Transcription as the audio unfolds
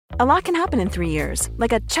A lot can happen in 3 years,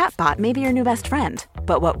 like a chatbot may be your new best friend.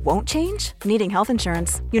 But what won't change? Needing health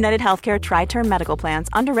insurance. United Healthcare Tri-Term Medical Plans,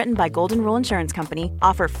 underwritten by Golden Rule Insurance Company,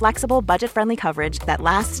 offer flexible, budget-friendly coverage that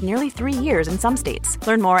lasts nearly 3 years in some states.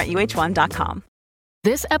 Learn more at uh1.com.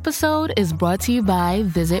 This episode is brought to you by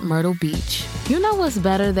Visit Myrtle Beach. You know what's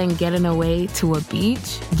better than getting away to a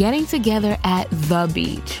beach? Getting together at the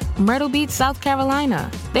beach. Myrtle Beach, South Carolina.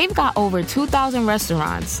 They've got over 2,000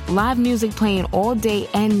 restaurants, live music playing all day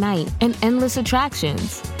and night, and endless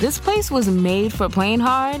attractions. This place was made for playing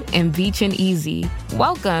hard and beaching easy.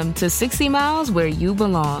 Welcome to 60 Miles where you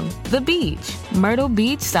belong. The beach. Myrtle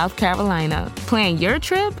Beach, South Carolina. Plan your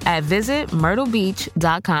trip at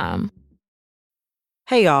visitmyrtlebeach.com.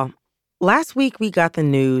 Hey, y'all. Last week, we got the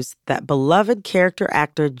news that beloved character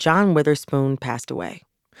actor John Witherspoon passed away.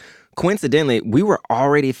 Coincidentally, we were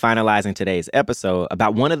already finalizing today's episode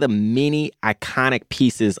about one of the many iconic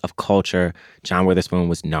pieces of culture John Witherspoon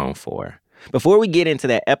was known for. Before we get into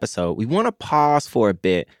that episode, we want to pause for a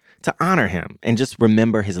bit to honor him and just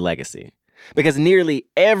remember his legacy. Because nearly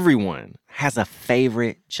everyone has a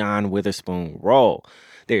favorite John Witherspoon role.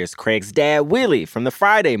 There's Craig's dad, Willie, from the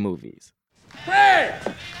Friday movies. Craig!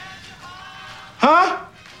 Huh?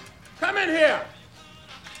 Come in here!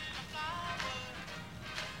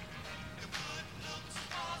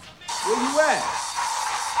 Where you at?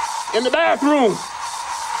 In the bathroom!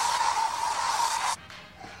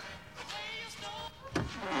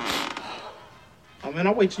 Oh, man,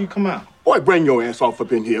 I'll wait till you come out. Boy, bring your ass off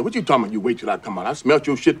up in here. What you talking about? You wait till I come out. I smelled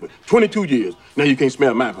your shit for 22 years. Now you can't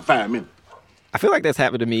smell mine for 5 minutes. I feel like that's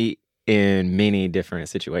happened to me in many different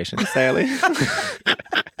situations, sadly.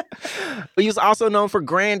 He was also known for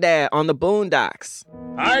Granddad on the Boondocks.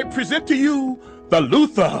 I present to you the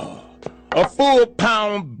Luther, a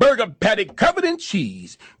full-pound burger patty covered in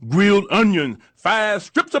cheese, grilled onion, 5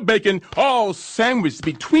 strips of bacon, all sandwiched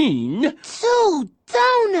between 2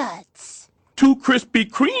 donuts. 2 Krispy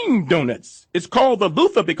Kreme donuts. It's called the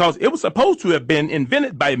Luther because it was supposed to have been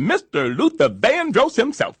invented by Mr. Luther Vandross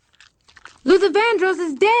himself. Luther Vandross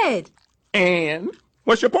is dead. And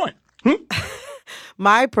what's your point?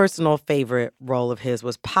 My personal favorite role of his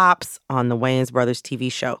was Pops on the Wayans Brothers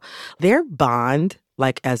TV show. Their bond,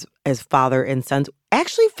 like as father and sons,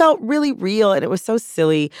 actually felt really real, and it was so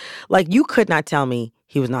silly. Like, you could not tell me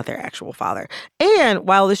he was not their actual father. And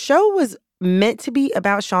while the show was meant to be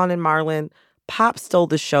about Sean and Marlon, Pop stole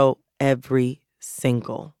the show every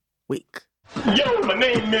single week. Yo, my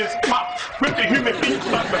name is Pop, with the human beat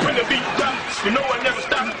stop, but when the beat drops, you know I never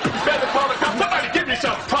stop. Better call the cops, somebody give me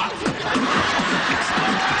some pop.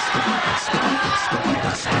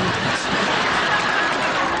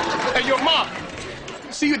 Hey, yo, Mom,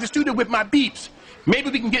 see you at the studio with my beeps. Maybe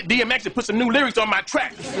we can get DMX to put some new lyrics on my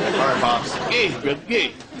track. All right, Pops. Yeah, brother, yeah.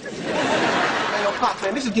 Hey, yo, Pop,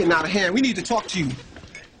 man, this is getting out of hand. We need to talk to you.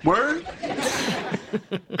 Word?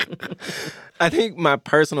 I think my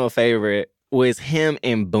personal favorite was him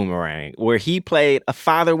in Boomerang, where he played a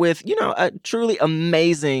father with, a truly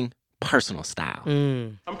amazing personal style.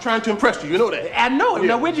 I'm trying to impress you, you know that. I know it. Yeah.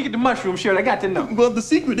 Now, where'd you get the mushroom shirt? I got to know. Well, the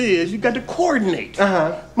secret is you got to coordinate.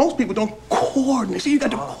 Uh-huh. Most people don't coordinate. See, you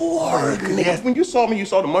got to coordinate. yes. When you saw me, you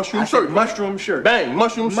saw the mushroom shirt. Mushroom shirt. Bang,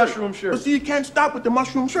 mushroom shirt. But see, you can't stop with the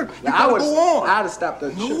mushroom shirt. You gotta go on. I'd have stopped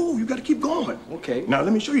that shirt. No, you gotta keep going. Okay. Now,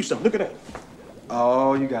 let me show you something. Look at that.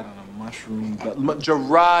 Oh, you got on a mushroom belt.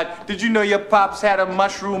 Gerard, did you know your pops had a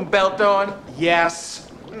mushroom belt on? Yes.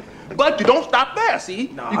 But you don't stop there, see?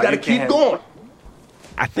 No, you gotta you keep can't. going.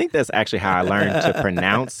 I think that's actually how I learned to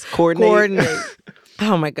pronounce coordinate.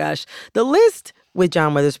 Oh, my gosh. The list with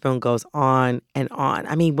John Witherspoon goes on and on.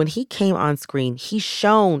 I mean, when he came on screen, he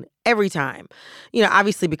shone every time.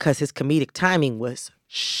 Obviously because his comedic timing was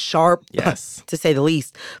sharp, yes, to say the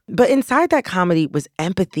least. But inside that comedy was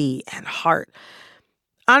empathy and heart.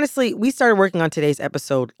 Honestly, we started working on today's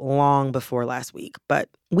episode long before last week, but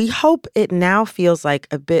we hope it now feels like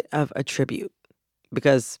a bit of a tribute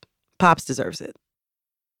because Pops deserves it.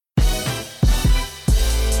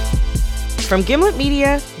 From Gimlet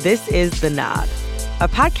Media, this is The Nod, a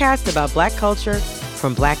podcast about Black culture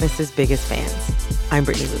from Blackness's biggest fans. I'm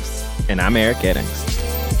Brittany Luce. And I'm Eric Eddings.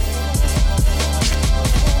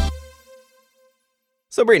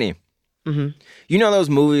 So, Brittany, you know those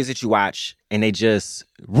movies that you watch and they just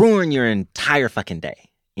ruin your entire fucking day?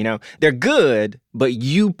 They're good, but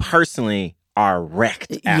you personally are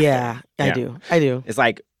wrecked after. Yeah, I do. It's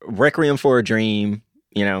like Requiem for a Dream,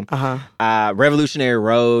 Revolutionary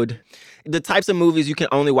Road. The types of movies you can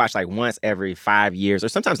only watch like once every 5 years or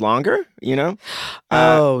sometimes longer, Because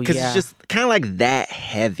it's just kind of like that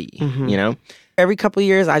heavy, Every couple of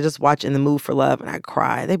years, I just watch In the Mood for Love and I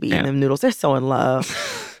cry. They be eating them noodles. They're so in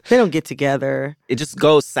love. They don't get together. It just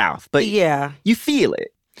goes south. But yeah, you feel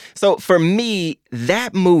it. So for me,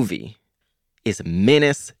 that movie is a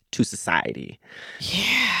menace to society.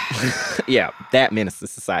 Yeah. Yeah, that menace to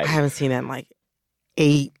society. I haven't seen that in like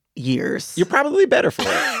 8 years. You're probably better for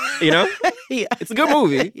it, you know? Yeah. It's a good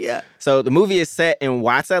movie. Yeah. So the movie is set in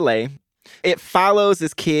Watts, LA. It follows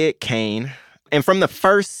this kid, Kane. And from the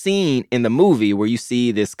first scene in the movie where you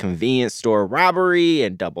see this convenience store robbery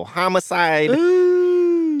and double homicide,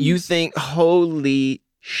 you think, holy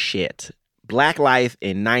shit. Black life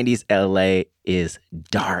in 90s LA is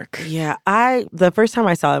dark. Yeah, the first time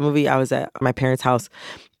I saw that movie, I was at my parents' house,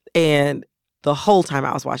 and the whole time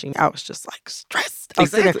I was watching, I was just like stressed. I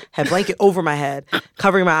was sitting there, had a blanket over my head,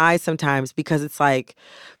 covering my eyes sometimes, because it's like,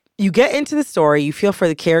 you get into the story, you feel for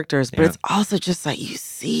the characters, but it's also just like, you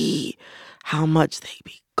see how much they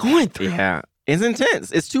be going through. Yeah, it's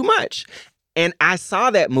intense. It's too much. And I saw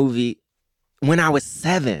that movie when I was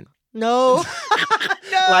 7. No.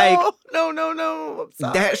 Like, no. I'm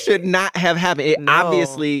sorry. That should not have happened. It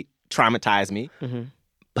obviously traumatized me,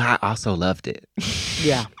 but I also loved it.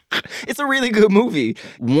 Yeah. It's a really good movie.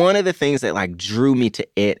 One of the things that like drew me to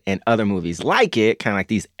it and other movies like it, kind of like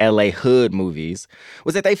these LA hood movies,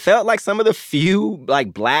 was that they felt like some of the few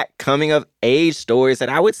like Black coming of age stories that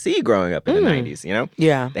I would see growing up in the 90s, you know?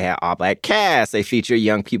 Yeah. They had all Black casts. They feature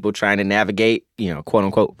young people trying to navigate, you know, quote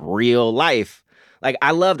unquote, real life. Like,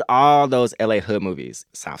 I loved all those LA hood movies.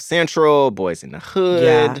 South Central, Boys in the Hood.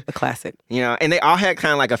 Yeah, a classic. You know, and they all had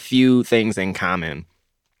kind of like a few things in common.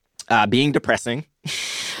 Being depressing.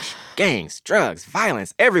 Gangs, drugs,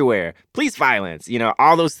 violence everywhere. Police violence. You know,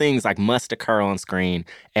 all those things like must occur on screen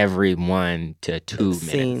every 1 to 2 minutes.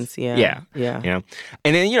 Scenes, yeah. You know?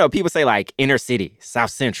 And then, you know, people say like inner city,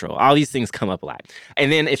 South Central. All these things come up a lot.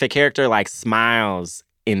 And then if a character like smiles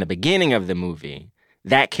in the beginning of the movie,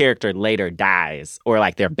 that character later dies, or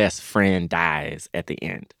like their best friend dies at the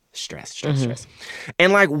end. Stress.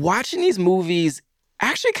 And like watching these movies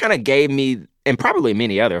actually kind of gave me, and probably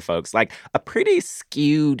many other folks, like a pretty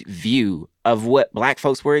skewed view of what Black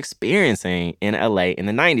folks were experiencing in LA in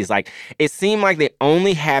the 90s. Like, it seemed like the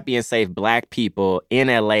only happy and safe Black people in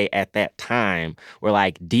LA at that time were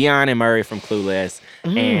like Dion and Murray from Clueless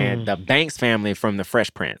and the Banks family from The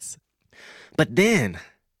Fresh Prince. But then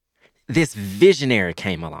this visionary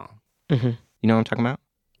came along. You know what I'm talking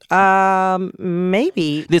about?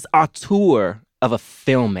 Maybe. This auteur of a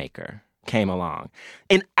filmmaker came along.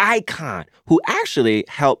 An icon who actually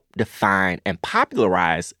helped define and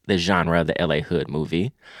popularize the genre of the LA Hood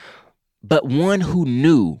movie, but one who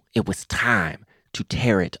knew it was time to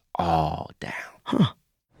tear it all down. I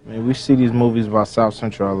mean, we see these movies about South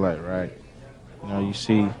Central LA, right? You know, you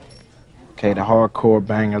see, okay, the hardcore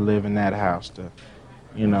banger live in that house. The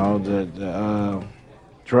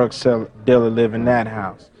drug dealer live in that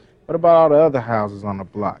house. What about all the other houses on the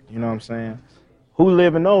block? You know what I'm saying? Who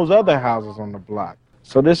live in those other houses on the block?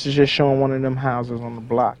 So this is just showing one of them houses on the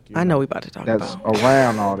block. I know we about to talk that's about.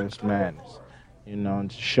 around all this madness. You know,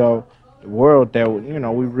 and to show the world that, you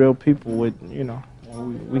know, we real people with, you know,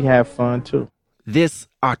 we have fun too. This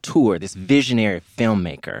auteur, this visionary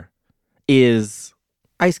filmmaker is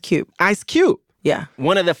Ice Cube. Ice Cube. Yeah.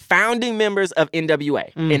 One of the founding members of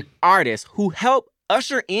NWA, an artist who helped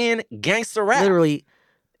usher in gangster rap. Literally,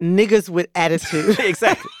 niggas with attitude.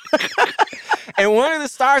 Exactly. And one of the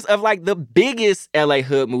stars of like the biggest LA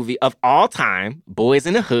Hood movie of all time, Boys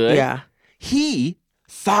in the Hood. Yeah. He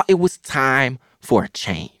thought it was time for a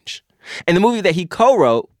change. And the movie that he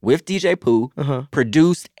co-wrote with DJ Pooh,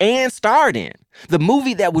 produced and starred in, the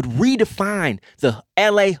movie that would redefine the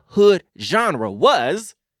LA Hood genre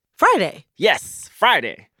was Friday. Yes,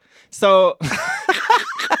 Friday. So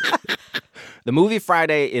the movie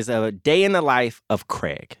Friday is a day in the life of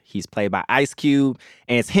Craig. He's played by Ice Cube,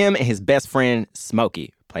 and it's him and his best friend,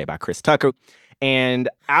 Smokey, played by Chris Tucker. And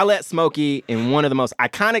I let Smokey in one of the most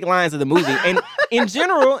iconic lines of the movie, and in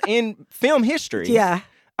general, in film history. Yeah.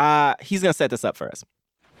 He's going to set this up for us.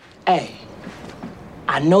 Hey,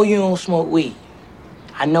 I know you don't smoke weed.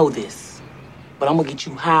 I know this. But I'm going to get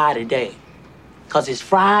you high today. Because it's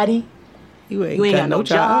Friday. You ain't got no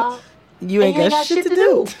job. You ain't got shit to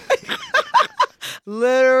do.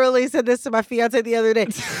 Literally said this to my fiance the other day.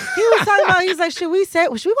 He was talking about, he was like, should we watch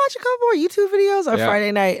a couple more YouTube videos on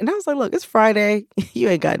Friday night? And I was like, look, it's Friday. You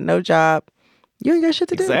ain't got no job. You ain't got shit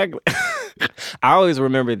to do. Exactly. I always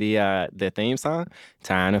remember the theme song.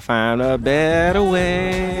 Time to find a better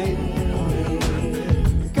way.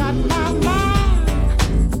 Got my mind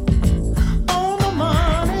on the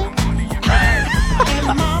money. And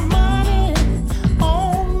my money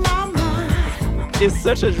on my mind. It's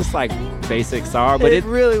such a just like basics are, but it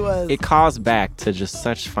really was. It calls back to just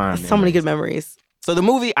such fun So many good memories. So the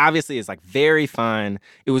movie obviously is like very fun.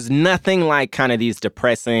 It was nothing like kind of these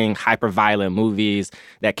depressing, hyper-violent movies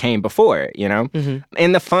that came before it, you know? Mm-hmm.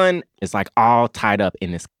 And the fun is like all tied up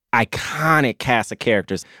in this iconic cast of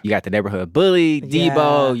characters. You got the neighborhood bully,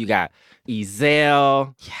 Debo, you got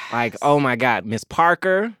Ezell, like, oh my God, Miss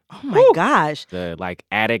Parker. Oh my gosh. The like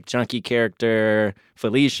addict junkie character,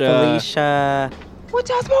 Felicia. What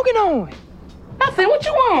y'all smoking on? Nothing. What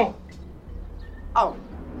you want? Oh,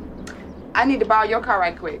 I need to borrow your car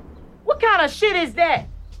right quick. What kind of shit is that?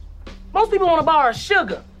 Most people want to borrow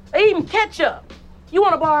sugar or even ketchup. You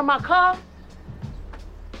want to borrow my car?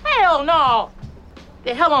 Hell no.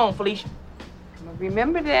 The hell on, Felicia.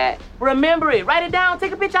 Remember that. Remember it. Write it down.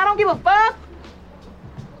 Take a picture. I don't give a fuck.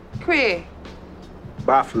 Craig.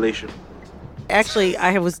 Bye, Felicia. Actually,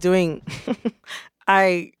 I was doing...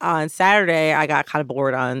 on Saturday, I got kind of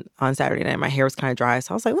bored on Saturday night. My hair was kind of dry.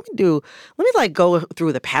 So I was like, let me like go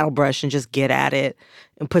through the paddle brush and just get at it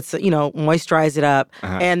and put some, moisturize it up.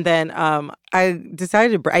 Uh-huh. And then I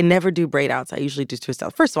decided I never do braid outs. I usually do twist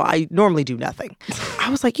outs. First of all, I normally do nothing. I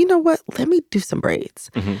was like, you know what? Let me do some braids.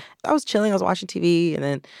 Mm-hmm. I was chilling. I was watching TV. And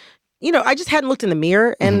then, I just hadn't looked in the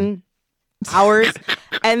mirror in hours.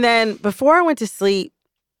 And then before I went to sleep,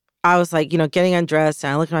 I was like, getting undressed.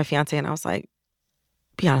 And I looked at my fiance and I was like,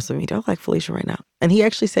 be honest with me, do I look like Felicia right now? And he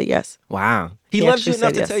actually said yes. Wow. He loves you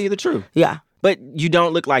enough to tell you the truth. Yeah. But you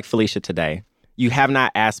don't look like Felicia today. You have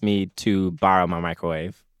not asked me to borrow my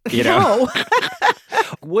microwave. No.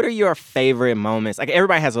 What are your favorite moments? Like,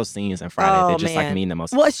 everybody has those scenes in Friday that just like mean the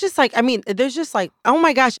most. Well, it's just like, there's just like, oh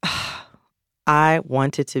my gosh. I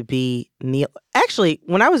wanted to be Neil. Actually,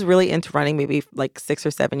 when I was really into running, maybe like 6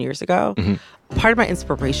 or 7 years ago, part of my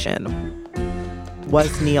inspiration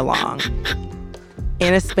was Nia Long.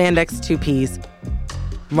 In a spandex two-piece,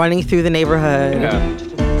 running through the neighborhood. Yeah.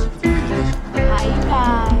 Hi,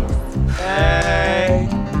 guys. Hey.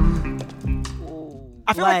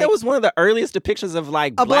 I feel like that was one of the earliest depictions of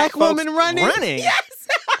like a black folks woman running. Yes.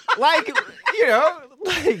 Like,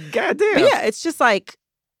 goddamn. But yeah, it's just like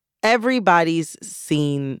everybody's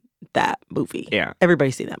seen that movie. Yeah.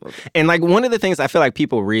 Everybody's seen that movie. And like one of the things I feel like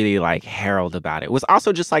people really like herald about it was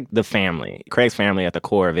also just like the family, Craig's family at the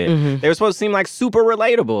core of it. Mm-hmm. They were supposed to seem like super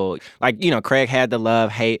relatable. Like, Craig had the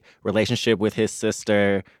love-hate relationship with his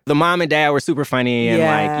sister. The mom and dad were super funny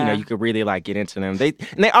and like, you could really like get into them. They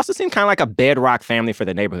also seemed kind of like a bedrock family for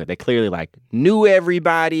the neighborhood. They clearly like knew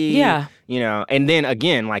everybody. Yeah. And then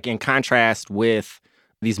again, like in contrast with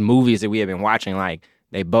these movies that we have been watching, like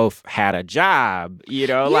they both had a job,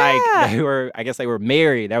 like they were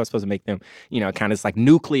married. That was supposed to make them, kind of this like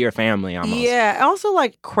nuclear family almost. Yeah. Also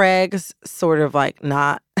like Craig's sort of like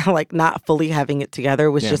not fully having it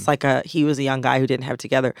together was just like he was a young guy who didn't have it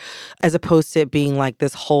together, as opposed to it being like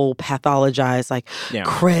this whole pathologized, like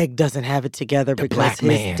Craig doesn't have it together because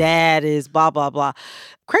his dad is blah, blah, blah.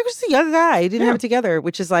 Craig was just a young guy. He didn't have it together,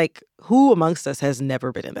 which is like, who amongst us has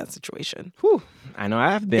never been in that situation? Whew. I know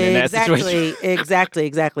I've been in that situation.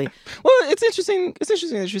 Exactly. Well, it's interesting. It's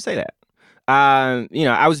interesting that you say that.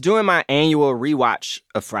 I was doing my annual rewatch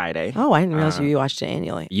of Friday. Oh, I didn't realize you rewatched it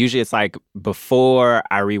annually. Usually it's like before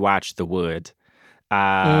I rewatch The Wood,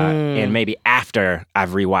 and maybe after I've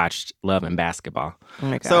rewatched Love and Basketball. Oh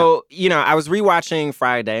my God. So, I was rewatching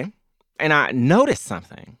Friday, and I noticed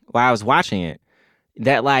something while I was watching it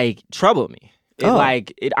that like troubled me.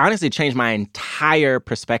 It honestly changed my entire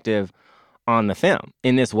perspective on the film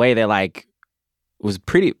in this way that like was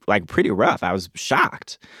pretty rough. I was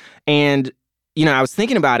shocked. And, I was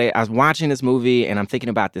thinking about it. I was watching this movie and I'm thinking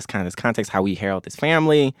about this context, how we herald this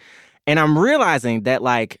family. And I'm realizing that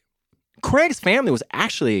like Craig's family was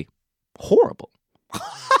actually horrible.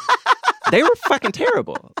 They were fucking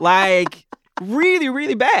terrible. Like really,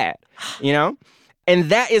 really bad, And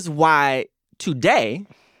that is why today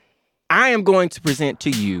I am going to present to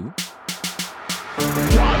you 1,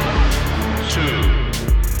 2,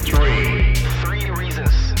 3. 3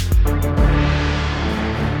 reasons.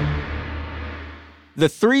 The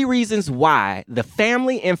 3 reasons why the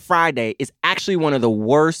family in Friday is actually one of the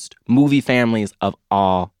worst movie families of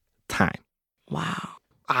all time. Wow.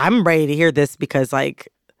 I'm ready to hear this because, like,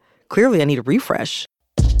 clearly I need a refresh.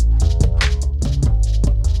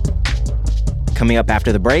 Coming up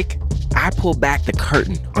after the break, I pull back the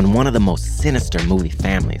curtain on one of the most sinister movie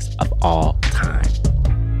families of all time.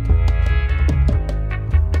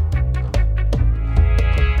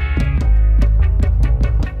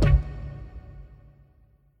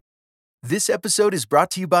 This episode is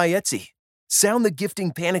brought to you by Etsy. Sound the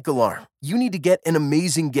gifting panic alarm. You need to get an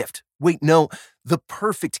amazing gift. Wait, no, the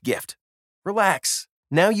perfect gift. Relax.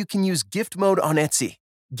 Now you can use gift mode on Etsy.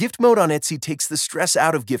 Gift mode on Etsy takes the stress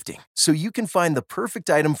out of gifting, so you can find the perfect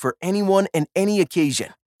item for anyone and any occasion.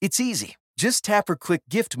 It's easy. Just tap or click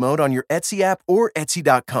gift mode on your Etsy app or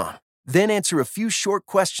Etsy.com. Then answer a few short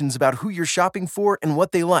questions about who you're shopping for and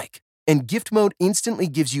what they like. And gift mode instantly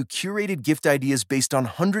gives you curated gift ideas based on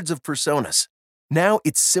hundreds of personas. Now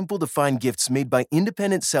it's simple to find gifts made by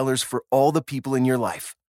independent sellers for all the people in your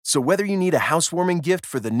life. So whether you need a housewarming gift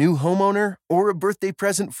for the new homeowner or a birthday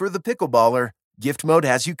present for the pickleballer, Gift Mode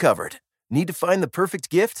has you covered. Need to find the perfect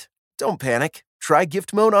gift? Don't panic. Try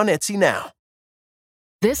Gift Mode on Etsy now.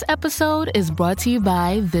 This episode is brought to you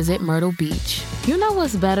by Visit Myrtle Beach. You know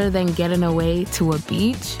what's better than getting away to a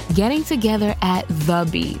beach? Getting together at the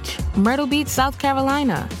beach. Myrtle Beach, South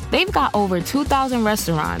Carolina. They've got over 2,000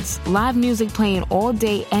 restaurants, live music playing all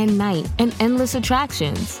day and night, and endless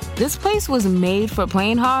attractions. This place was made for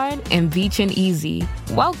playing hard and beaching easy.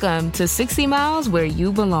 Welcome to 60 Miles where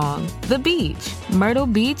you belong. The beach. Myrtle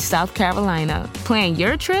Beach, South Carolina. Plan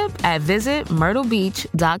your trip at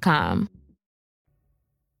visitmyrtlebeach.com.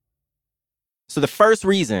 So the first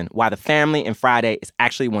reason why The Family and Friday is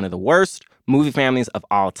actually one of the worst movie families of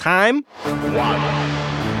all time.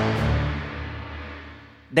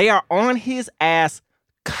 They are on his ass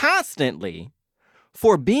constantly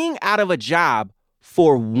for being out of a job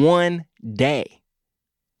for one day.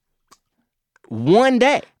 One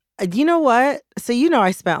day. You know what? So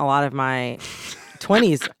I spent a lot of my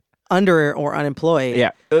 20s under or unemployed.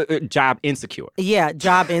 Yeah, job insecure. Yeah,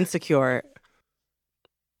 job insecure.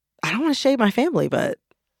 I don't want to shade my family, but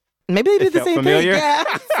maybe they do the same familiar? thing. Yeah.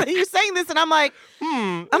 So you're saying this, and I'm like,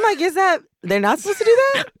 is that they're not supposed to do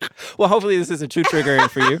that? Well, hopefully this isn't too triggering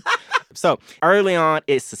for you. So early on,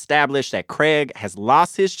 it's established that Craig has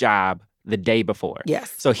lost his job the day before.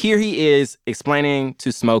 Yes. So here he is explaining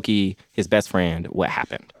to Smokey, his best friend, what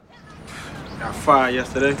happened. Got fired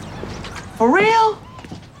yesterday. For real?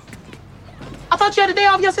 I thought you had a day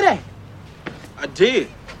off yesterday. I did.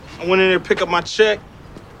 I went in there to pick up my check,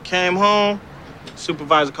 came home,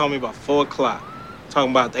 supervisor called me about 4 o'clock.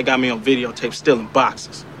 Talking about they got me on videotape stealing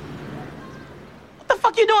boxes. What the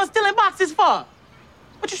fuck you doing stealing boxes for?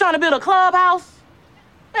 What, you trying to build a clubhouse?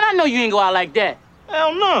 And I know you ain't go out like that.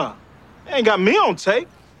 Hell no. They ain't got me on tape.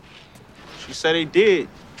 She said they did.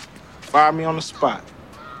 Fired me on the spot.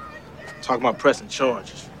 Talking about pressing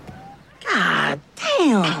charges. God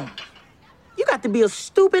damn. You got to be a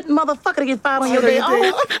stupid motherfucker to get fired on your day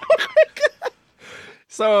off.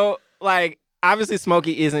 So, obviously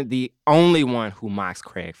Smokey isn't the only one who mocks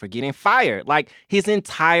Craig for getting fired. His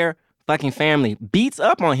entire fucking family beats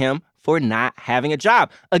up on him for not having a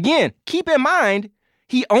job. Again, keep in mind,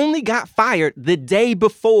 he only got fired the day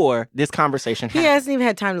before this conversation happened. He hasn't even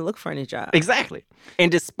had time to look for any job. Exactly.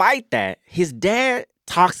 And despite that, his dad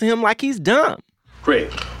talks to him like he's dumb.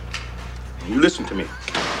 Craig, you listen to me.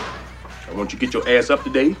 I want you to get your ass up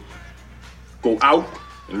today, go out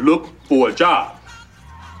and look for a job.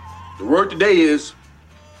 The word today is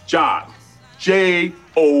job. J-O-B.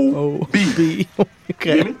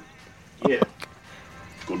 Okay. You hear me? Yeah.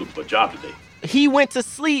 Go look for a job today. He went to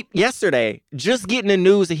sleep yesterday just getting the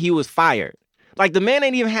news that he was fired. The man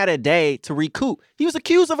ain't even had a day to recoup. He was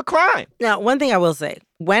accused of a crime. Now, one thing I will say,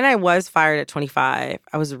 when I was fired at 25,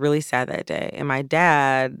 I was really sad that day. And my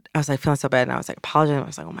dad, I was feeling so bad. And I was apologizing. I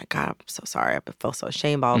was oh my God, I'm so sorry. I feel so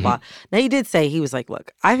ashamed, blah, blah, blah. Now, he did say, he was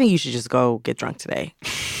look, I think you should just go get drunk today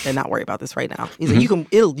and not worry about this right now. He's you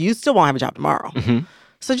still won't have a job tomorrow.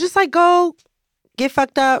 So just go get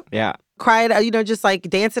fucked up. Yeah. Cry it out, just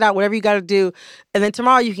dance it out, whatever you got to do. And then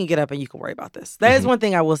tomorrow you can get up and you can worry about this. That is one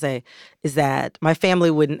thing I will say is that my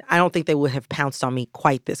family I don't think they would have pounced on me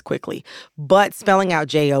quite this quickly. But spelling out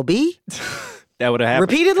J-O-B. That would have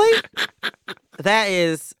happened. Repeatedly. That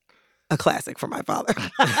is a classic for my father.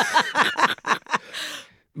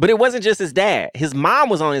 But it wasn't just his dad. His mom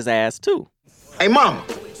was on his ass too. Hey, mama.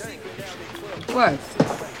 What?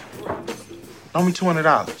 Loan me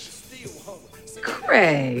 $200.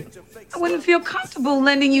 Craig, I wouldn't feel comfortable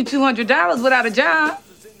lending you $200 without a job.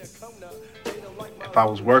 If I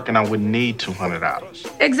was working, I wouldn't need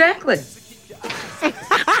 $200. Exactly.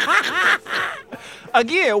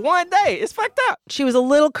 Again, one day. It's fucked up. She was a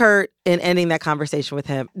little curt in ending that conversation with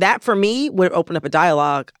him. That, for me, would open up a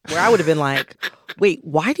dialogue where I would have been wait,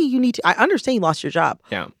 why do you need to... I understand you lost your job.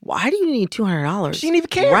 Yeah. Why do you need $200? She didn't even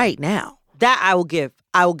care. Right now. That I will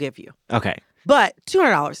give you. Okay. But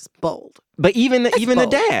 $200 is bold. But even the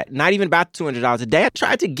dad, not even about $200, the dad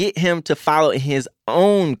tried to get him to follow in his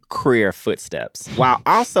own career footsteps while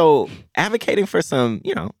also advocating for some,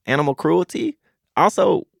 animal cruelty.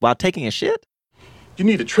 Also, while taking a shit. You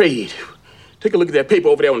need a trade. Take a look at that paper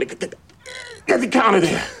over there on the... Get the counter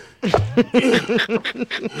there.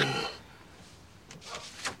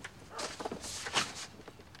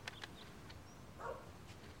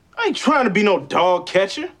 I ain't trying to be no dog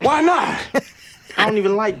catcher. Why not? I don't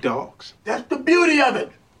even like dogs. That's the beauty of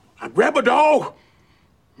it. I grab a dog,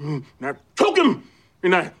 and I choke him,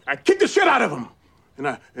 and I kick the shit out of him.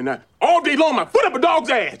 And I all day long, I foot up a dog's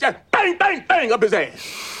ass. Just bang, bang, bang up his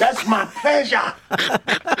ass. That's my pleasure.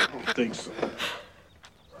 I don't think so.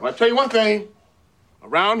 Well, I'll tell you one thing.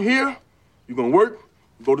 Around here, you're gonna work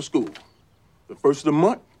and go to school. The first of the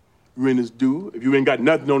month, rent is due. If you ain't got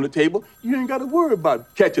nothing on the table, you ain't gotta worry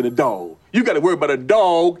about catching a dog. You gotta worry about a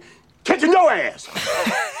dog catching your ass.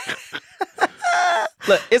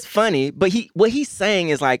 Look, it's funny, but what he's saying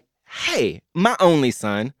is like, hey, my only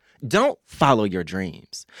son, don't follow your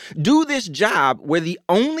dreams. Do this job where the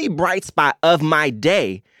only bright spot of my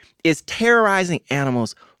day is terrorizing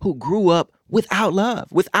animals who grew up without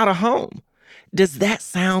love, without a home. Does that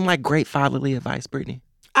sound like great fatherly advice, Brittany?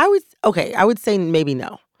 I would say maybe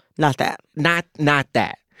no. Not that. Not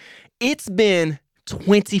that. It's been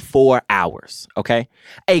 24 hours, okay?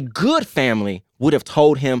 A good family would have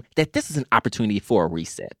told him that this is an opportunity for a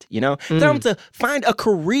reset, you know? Tell him to find a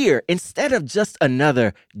career instead of just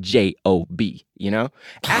another job, you know?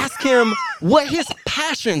 Ask him what his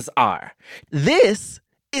passions are. This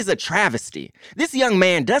is a travesty. This young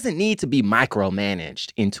man doesn't need to be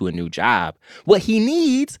micromanaged into a new job. What he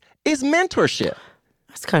needs is mentorship.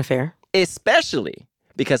 That's kind of fair. Especially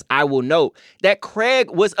because I will note that Craig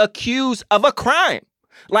was accused of a crime.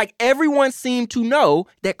 Like, everyone seemed to know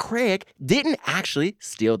that Craig didn't actually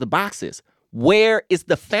steal the boxes. Where is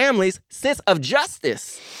the family's sense of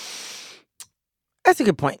justice? That's a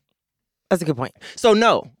good point. So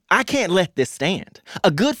no, I can't let this stand.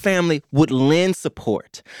 A good family would lend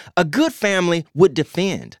support. A good family would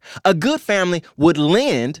defend. A good family would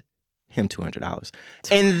lend him $200.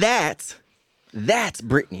 And that's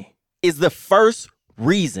Brittany, is the first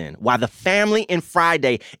reason why The Family in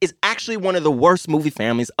Friday is actually one of the worst movie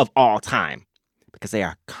families of all time. Because they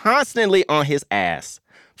are constantly on his ass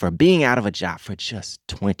for being out of a job for just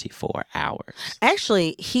 24 hours.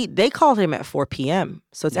 Actually, they called him at 4 p.m.,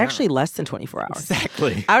 so it's actually less than 24 hours.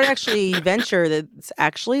 Exactly. I would actually venture that it's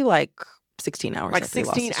actually like 16 hours. Like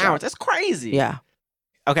 16 hours. That's crazy. Yeah.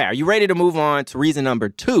 Okay, are you ready to move on to reason number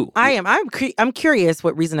 2? I am. I'm curious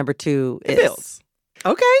what reason number 2 is. Bills.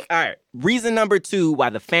 Okay. All right. Reason number 2 why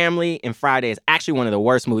The Family in Friday is actually one of the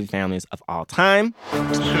worst movie families of all time. 2.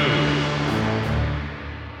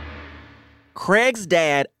 Craig's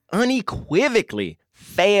dad unequivocally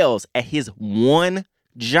fails at his one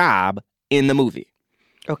job in the movie.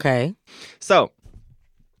 Okay. So,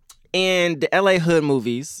 in the LA Hood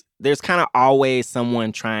movies, there's kind of always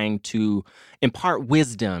someone trying to impart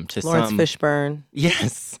wisdom to Lawrence Fishburne.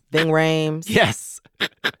 Yes. Ving Rhames. Yes.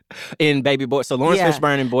 In Baby Boy. So Lawrence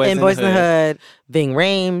Fishburne in Boys in the Hood. Ving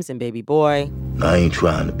Rhames in Baby Boy. I ain't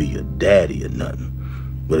trying to be your daddy or nothing,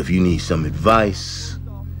 but if you need some advice,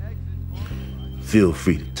 feel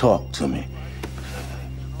free to talk to me.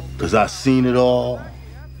 Because I seen it all,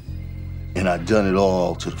 and I done it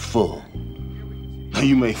all to the full. Now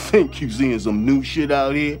you may think you seeing some new shit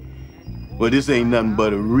out here, but this ain't nothing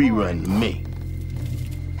but a rerun to me.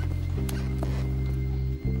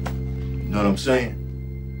 You know what I'm saying?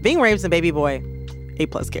 Ving Rhames and Baby Boy, A+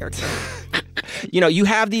 character. You know, you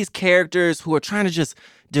have these characters who are trying to just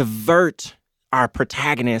divert our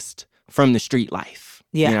protagonist from the street life.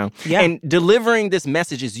 Yeah. You know? Yeah. And delivering this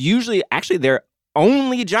message is usually actually their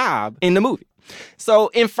only job in the movie. So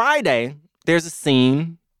in Friday, there's a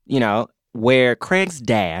scene, you know, where Craig's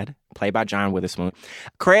dad, played by John Witherspoon,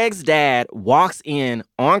 Craig's dad walks in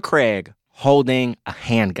on Craig holding a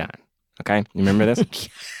handgun. Okay? You remember this?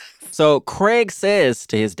 So Craig says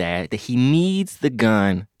to his dad that he needs the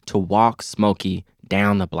gun to walk Smokey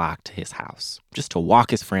down the block to his house, just to walk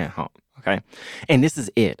his friend home, okay? And this is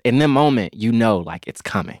it. In the moment, you know, like, it's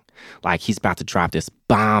coming. Like, he's about to drop this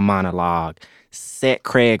bomb monologue, set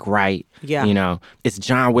Craig right. Yeah. You know, it's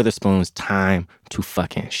John Witherspoon's time to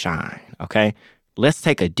fucking shine, okay? Let's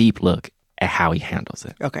take a deep look at how he handles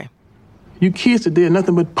it. Okay. You kids today are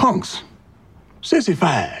nothing but punks.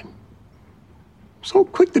 Sissified. So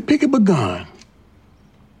quick to pick up a gun.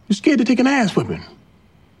 You're scared to take an ass whipping.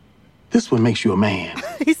 This one makes you a man.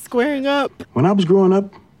 He's squaring up. When I was growing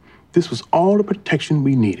up, this was all the protection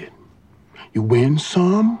we needed. You win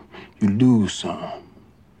some, you lose some.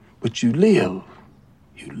 But you live.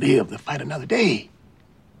 You live to fight another day.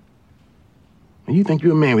 And you think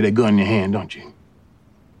you're a man with that gun in your hand, don't you?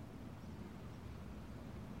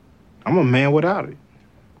 I'm a man without it.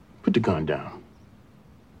 Put the gun down.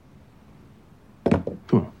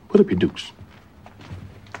 Come on, put up your dukes.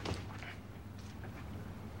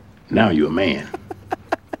 Now you're a man.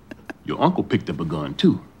 Your uncle picked up a gun,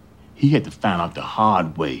 too. He had to find out the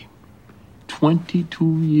hard way.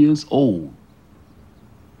 22 years old.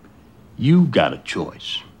 You got a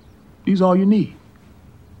choice. These are all you need.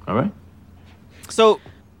 All right? So,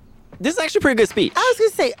 this is actually a pretty good speech. I was gonna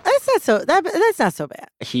say that's not so bad.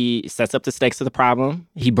 He sets up the stakes of the problem.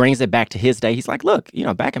 He brings it back to his day. He's like, look,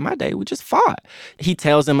 back in my day, we just fought. He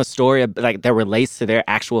tells them a story like that relates to their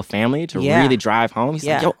actual family to really drive home. He's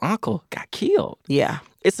like, your uncle got killed. Yeah.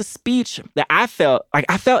 It's a speech that I felt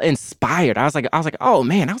inspired. I was like, oh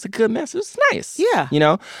man, that was a good message. It was nice.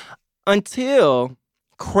 Yeah. Until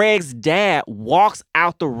Craig's dad walks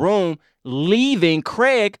out the room, leaving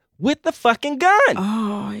Craig with the fucking gun.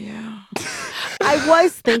 Oh, yeah. I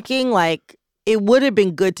was thinking, like, it would have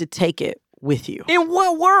been good to take it with you. In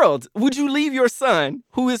what world would you leave your son,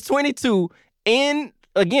 who is 22, we're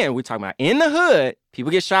talking about in the hood,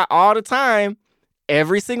 people get shot all the time,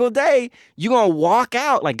 every single day, you're going to walk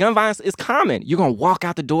out, like gun violence is common. You're going to walk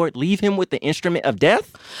out the door, leave him with the instrument of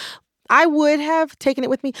death? I would have taken it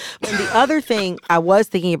with me. And the other thing I was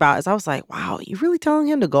thinking about is I was like, wow, you really telling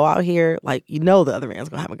him to go out here? Like, the other man's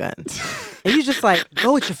going to have a gun. And you just like,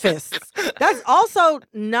 go with your fists. That's also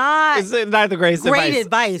not the greatest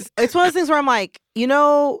advice. It's one of those things where I'm like,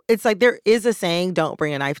 it's like there is a saying, don't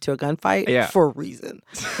bring a knife to a gunfight for a reason.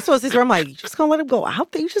 It's one of those things where I'm like, you're just going to let him go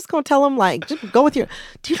out there? You're just going to tell him, like, just go with your...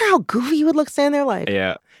 Do you know how goofy you would look standing there? Like...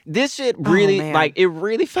 Yeah. This shit really, it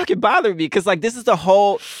really fucking bothered me because, like, this is the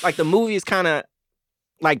whole, like, the movie is kind of,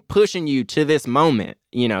 like, pushing you to this moment,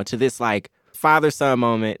 to this, like, father-son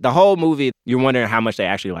moment. The whole movie, you're wondering how much they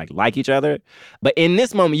actually, like each other. But in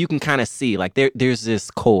this moment, you can kind of see, like, there's this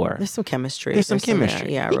core. There's some chemistry. There's some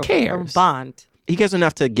chemistry. Yeah, he cares. A bond. He cares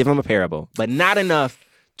enough to give him a parable, but not enough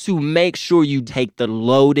to make sure you take the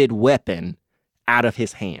loaded weapon out of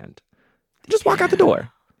his hand. Just walk out the door.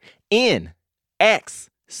 Inexcusable.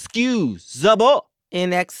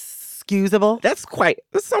 Inexcusable? That's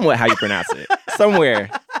somewhat how you pronounce it. Somewhere.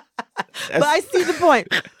 But I see the point.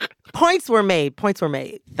 Points were made.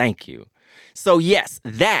 Thank you. So yes,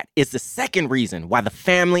 that is the second reason why The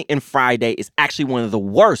Family in Friday is actually one of the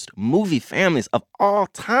worst movie families of all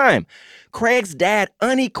time. Craig's dad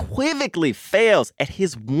unequivocally fails at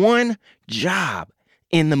his one job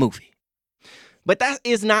in the movie. But that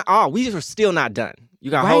is not all. We are still not done.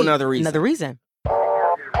 You got a whole nother reason. Another reason.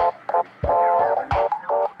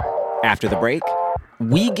 After the break,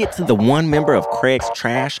 we get to the one member of Craig's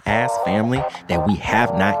trash-ass family that we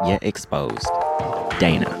have not yet exposed.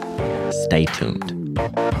 Dana. Stay tuned.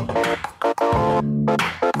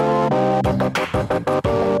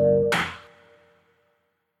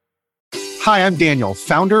 Hi, I'm Daniel,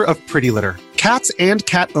 founder of Pretty Litter. Cats and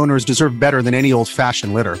cat owners deserve better than any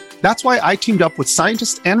old-fashioned litter. That's why I teamed up with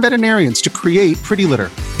scientists and veterinarians to create Pretty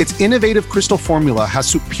Litter. Its innovative crystal formula has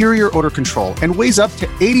superior odor control and weighs up to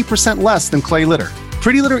 80% less than clay litter.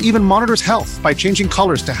 Pretty Litter even monitors health by changing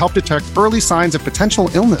colors to help detect early signs of potential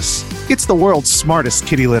illness. It's the world's smartest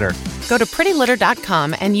kitty litter. Go to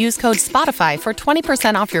prettylitter.com and use code SPOTIFY for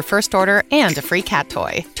 20% off your first order and a free cat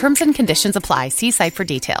toy. Terms and conditions apply. See site for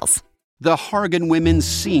details. The Hargan women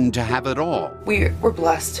seemed to have it all. We were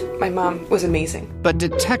blessed. My mom was amazing. But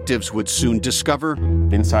detectives would soon discover...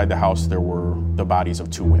 Inside the house, there were the bodies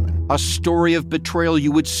of two women. A story of betrayal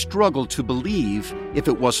you would struggle to believe if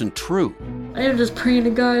it wasn't true. I am just praying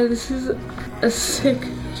to God, this is a sick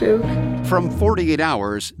joke. From 48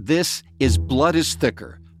 Hours, this is Blood is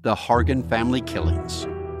Thicker, the Hargan Family Killings.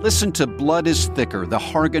 Listen to Blood is Thicker, the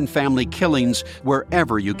Hargan Family Killings,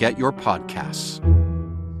 wherever you get your podcasts.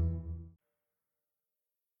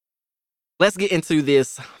 Let's get into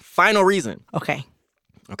this final reason. Okay,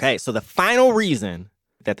 so the final reason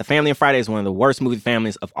that The Family in Friday is one of the worst movie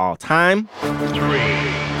families of all time. 3.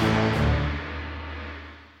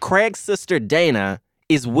 Craig's sister Dana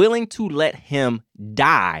is willing to let him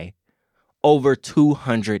die over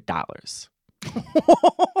 $200.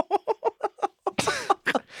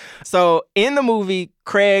 So in the movie,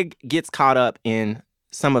 Craig gets caught up in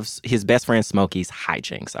some of his best friend Smokey's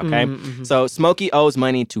hijinks, okay? Mm-hmm. So Smokey owes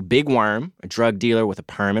money to Big Worm, a drug dealer with a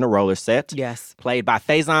perm and a roller set. Yes. Played by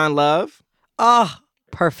Faison Love. Oh,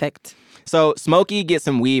 perfect. So Smokey gets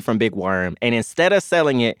some weed from Big Worm, and instead of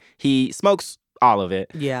selling it, he smokes all of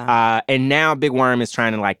it. Yeah. And now Big Worm is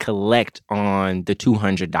trying to, like, collect on the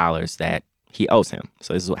 $200 that he owes him.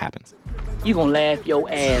 So this is what happens. You gonna laugh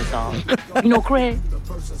your ass off. You know Craig?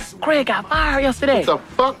 Craig got fired yesterday. What the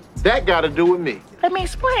fuck that got to do with me? Let me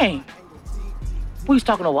explain. We was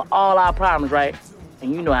talking over all our problems, right?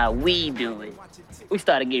 And you know how we do it. We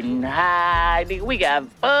started getting high, nigga. We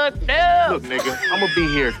got fucked up. Look, nigga, I'm gonna be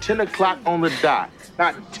here 10 o'clock on the dot.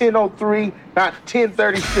 not 10:03, not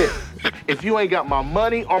 10:36. If you ain't got my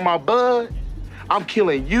money or my bud, I'm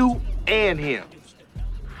killing you and him.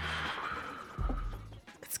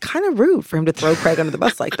 It's kind of rude for him to throw Craig under the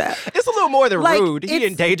bus like that. It's a little more than Like, rude. He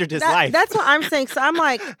endangered his life. That's what I'm saying. So I'm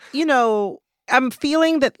like, I'm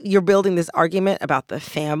feeling that you're building this argument about the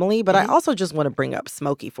family, but I also just want to bring up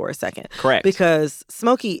Smokey for a second. Correct. Because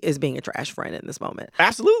Smokey is being a trash friend in this moment.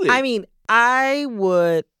 Absolutely. I mean, I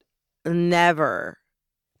would never,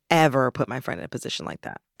 ever put my friend in a position like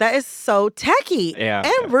that. That is so techie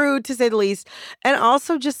and rude, to say the least. And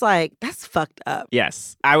also just like, that's fucked up.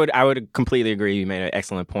 Yes, I would completely agree. You made an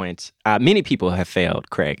excellent point. Many people have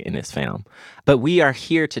failed Craig in this film, but we are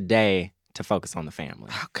here today to focus on the family.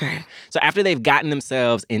 Okay. So after they've gotten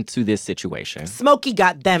themselves into this situation. Smokey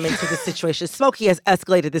got them into this situation. Smokey has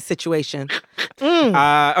escalated this situation.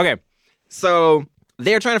 Okay. So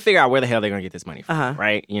they're trying to figure out where the hell they're going to get this money from,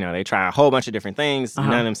 right? They try a whole bunch of different things.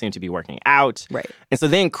 None of them seem to be working out. Right. And so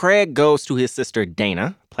then Craig goes to his sister,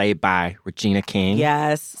 Dana, played by Regina King.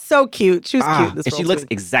 Yes. So cute. She was cute. This and she role, looks too.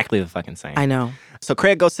 exactly the fucking same. I know. So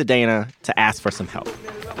Craig goes to Dana to ask for some help.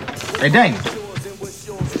 Hey, Dana.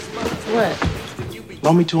 What?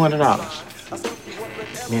 Loan me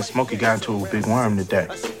 $200. Me and Smokey got into a big worm today.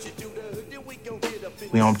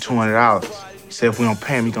 We owe him $200. He said if we don't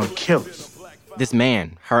pay him, he's gonna kill us. This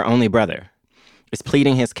man, her only brother, is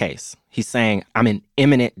pleading his case. He's saying, I'm in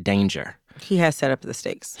imminent danger. He has set up the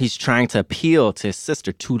stakes. He's trying to appeal to his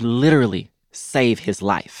sister to literally save his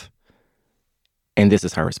life. And this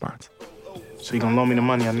is her response. So you gonna loan me the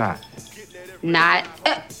money or not? Not.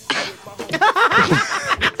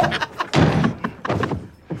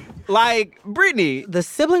 Like, Brittany. The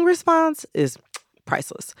sibling response is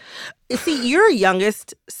priceless. You see, you're a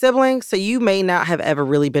youngest sibling, so you may not have ever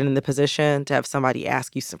really been in the position to have somebody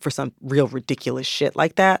ask you for some real ridiculous shit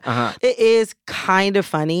like that. It is kind of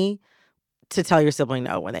funny to tell your sibling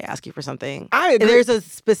no when they ask you for something. I agree. And there's a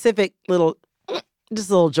specific little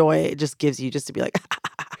joy it just gives you just to be like,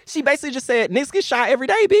 She basically just said, niggas get shot every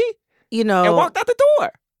day, B. And walked out the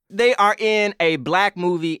door. They are in a black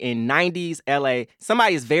movie in 90s LA.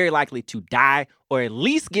 Somebody is very likely to die or at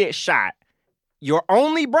least get shot. Your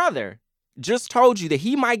only brother just told you that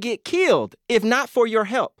he might get killed if not for your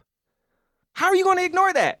help. How are you going to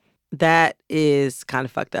ignore that? That is kind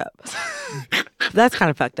of fucked up. That's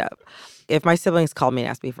kind of fucked up. If my siblings called me and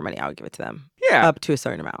asked me for money, I would give it to them. Yeah. Up to a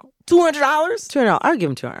certain amount. $200? $200. I would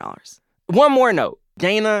give them $200. One more note.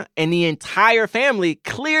 Dana and the entire family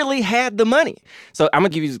clearly had the money. So I'm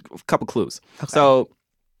going to give you a couple clues. Okay. So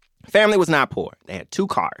family was not poor. They had 2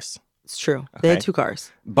 cars. It's true. They had 2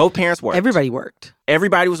 cars. Both parents worked. Everybody worked.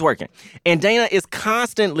 Everybody was working. And Dana is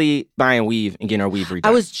constantly buying weave and getting her weave redone.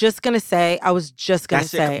 I was just going to say,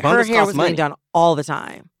 her hair was getting done all the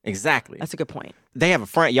time. Exactly. That's a good point. They have a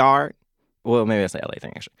front yard. Well, maybe that's an LA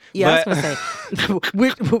thing, actually. Yeah, I was going to say,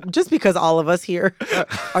 just because all of us here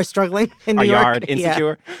are struggling in New York. Yard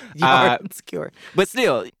insecure. Yard insecure. But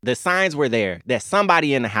still, the signs were there that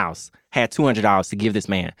somebody in the house had $200 to give this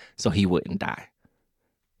man so he wouldn't die.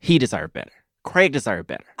 He deserved better. Craig deserved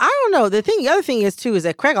better. I don't know. The other thing is, too, is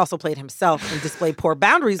that Craig also played himself and displayed poor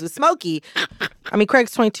boundaries with Smokey. I mean,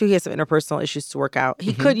 Craig's 22. He has some interpersonal issues to work out.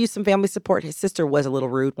 He could use some family support. His sister was a little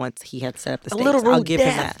rude once he had set up the stakes. A little rude. I'll give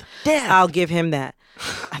him that. I'll give him that.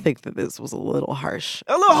 I think that this was a little harsh.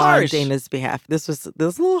 A little harsh. On Dana's behalf. This was a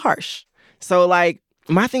little harsh. So, like,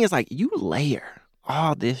 my thing is, like, you layer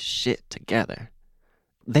all this shit together.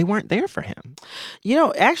 They weren't there for him.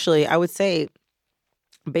 Actually, I would say,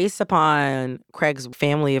 based upon Craig's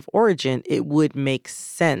family of origin, it would make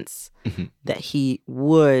sense that he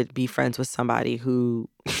would be friends with somebody who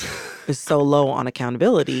is so low on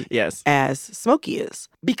accountability as Smokey is.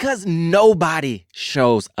 Because nobody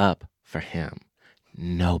shows up for him.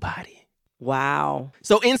 Nobody. Wow.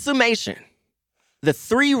 So in summation, the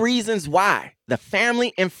 3 reasons why The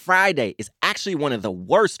Family in Friday is actually one of the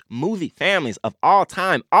worst movie families of all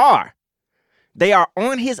time are they are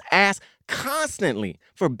on his ass constantly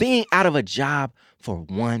for being out of a job for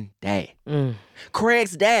 1 day.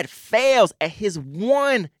 Craig's dad fails at his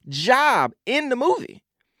one job in the movie.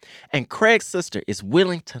 And Craig's sister is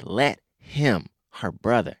willing to let him, her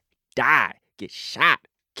brother, die, get shot,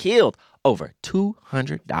 killed over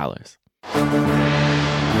 $200.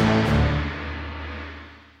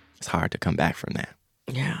 It's hard to come back from that.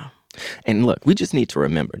 Yeah. And look, we just need to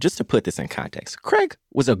remember, just to put this in context, Craig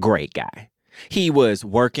was a great guy. He was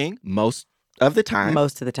working most of the time.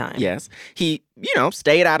 Most of the time. Yes. He,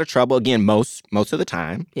 stayed out of trouble, again, most of the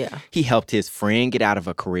time. Yeah. He helped his friend get out of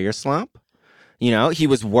a career slump. You know, he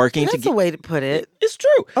was working That's a way to put it. It's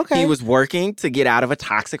true. Okay. He was working to get out of a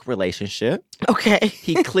toxic relationship. Okay.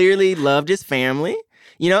 He clearly loved his family.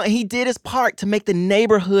 You know, and he did his part to make the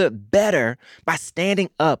neighborhood better by standing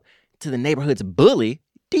up to the neighborhood's bully,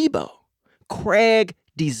 Debo. Craig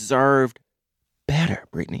deserved better,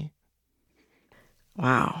 Brittany.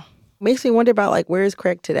 Wow. Makes me wonder about, like, where is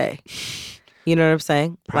Craig today? You know what I'm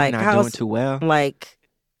saying? Probably like, not doing too well. Like,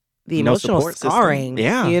 the No emotional support system. scarring.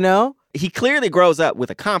 Yeah. You know? He clearly grows up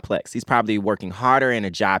with a complex. He's probably working harder in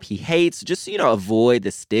a job he hates, just, you know, avoid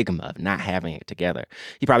the stigma of not having it together.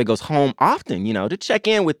 He probably goes home often, you know, to check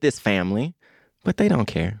in with this family, but they don't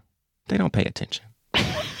care. They don't pay attention.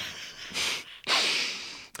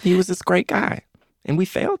 He was this great guy, and we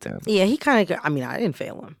failed him. Yeah, he kind of, I mean, I didn't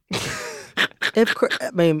fail him.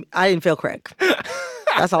 I didn't fail Craig.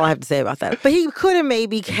 That's all I have to say about that. But he could have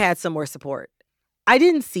maybe had some more support. I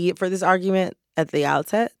didn't see it for this argument at the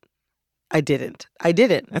outset. I didn't.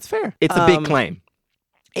 That's fair. It's a big claim.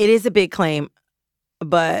 It is a big claim,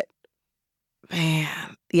 but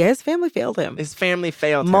man, yeah, his family failed him. His family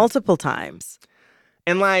failed him. Multiple times.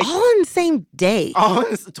 And like... all in the same day. All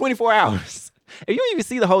in 24 hours. And you don't even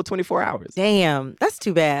see the whole 24 hours. Damn, that's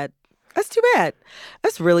too bad. That's too bad.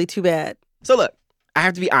 That's really too bad. So look, I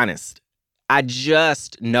have to be honest. I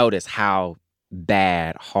just noticed how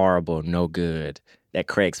bad, horrible, no good that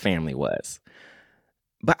Craig's family was.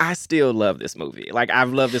 But I still love this movie. Like,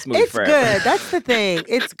 I've loved this movie forever. It's good. That's the thing.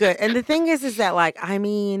 It's good. And the thing is that, like, I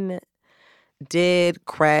mean, did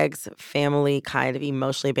Craig's family kind of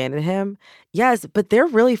emotionally abandon him? Yes, but they're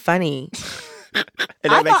really funny.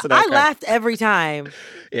 I laughed every time.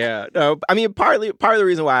 Yeah. No, I mean, part of the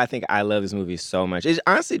reason why I think I love this movie so much is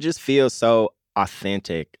honestly just feels so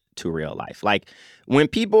authentic to real life. Like, when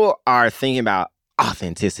people are thinking about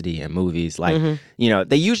authenticity in movies, like, you know,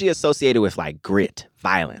 they usually associate it with like grit,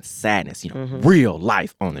 violence, sadness, you know, real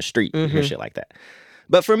life on the street, you hear shit like that.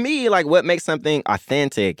 But for me, like, what makes something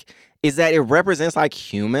authentic is that it represents like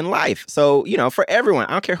human life. So, you know, for everyone,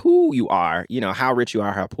 I don't care who you are, you know, how rich you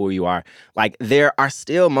are, how poor you are, like, there are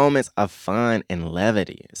still moments of fun and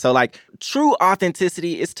levity. So, like, true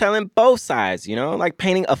authenticity is telling both sides, you know, like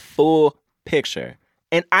painting a full picture.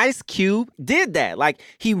 And Ice Cube did that. Like,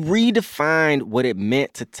 he redefined what it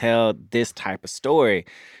meant to tell this type of story,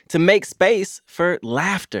 to make space for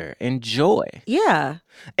laughter and joy. Yeah.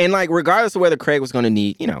 And, like, regardless of whether Craig was going to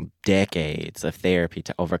need, you know, decades of therapy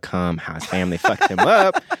to overcome how his family fucked him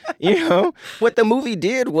up, you know, what the movie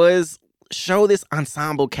did was show this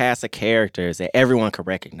ensemble cast of characters that everyone could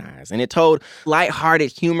recognize. And it told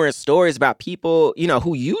lighthearted, humorous stories about people, you know,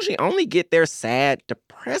 who usually only get their sad,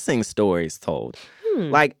 depressing stories told.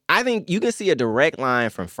 Like, I think you can see a direct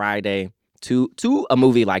line from Friday to a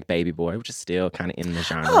movie like Baby Boy, which is still kind of in the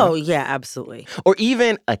genre. Oh, yeah, absolutely. Or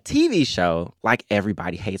even a TV show like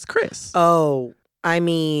Everybody Hates Chris. Oh, I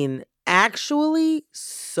mean, actually,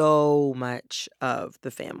 so much of the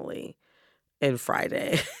family in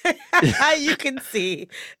Friday. You can see.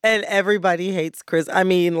 And Everybody Hates Chris. I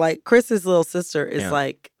mean, like, Chris's little sister is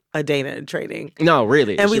like a Dana in training. No,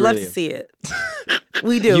 really. And we love really to see it.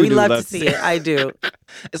 We do. We love to see it. I do.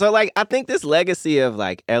 So, like, I think this legacy of,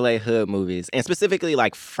 like, LA Hood movies, and specifically,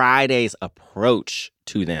 like, Friday's approach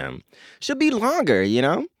to them should be longer, you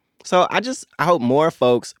know? So I hope more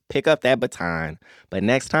folks pick up that baton. But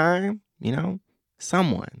next time, you know,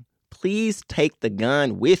 someone, please take the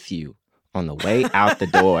gun with you on the way out the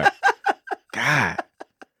door. God.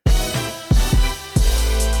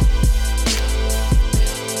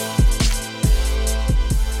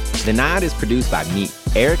 The Nod is produced by me,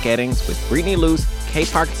 Eric Eddings, with Brittany Luce, Kay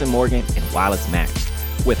Parkinson Morgan, and Wallace Mack,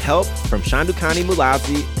 with help from Shandukani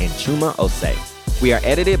Mulazi and Chuma Osei. We are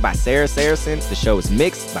edited by Sarah Saracen. The show is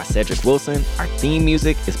mixed by Cedric Wilson. Our theme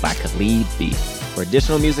music is by Khalid B. For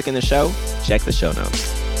additional music in the show, check the show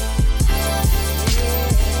notes.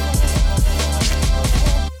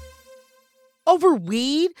 Over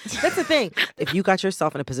weed? That's the thing. If you got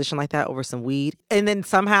yourself in a position like that over some weed, and then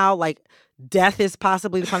somehow, like, death is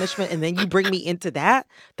possibly the punishment, and then you bring me into that,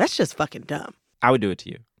 that's just fucking dumb. I would do it to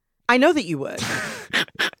you. I know that you would.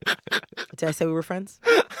 Did I say we were friends?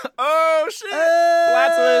 Oh, shit.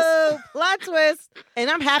 Plot twist. And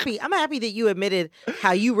I'm happy. I'm happy that you admitted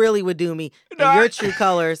how you really would do me in your true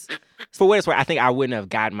colors. For what it's worth, I think I wouldn't have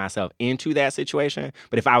gotten myself into that situation.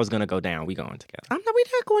 But if I was going to go down, we going together. We're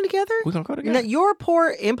not going together. We're going to go together. Your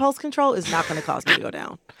poor impulse control is not going to cause me to go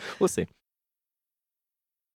down. We'll see.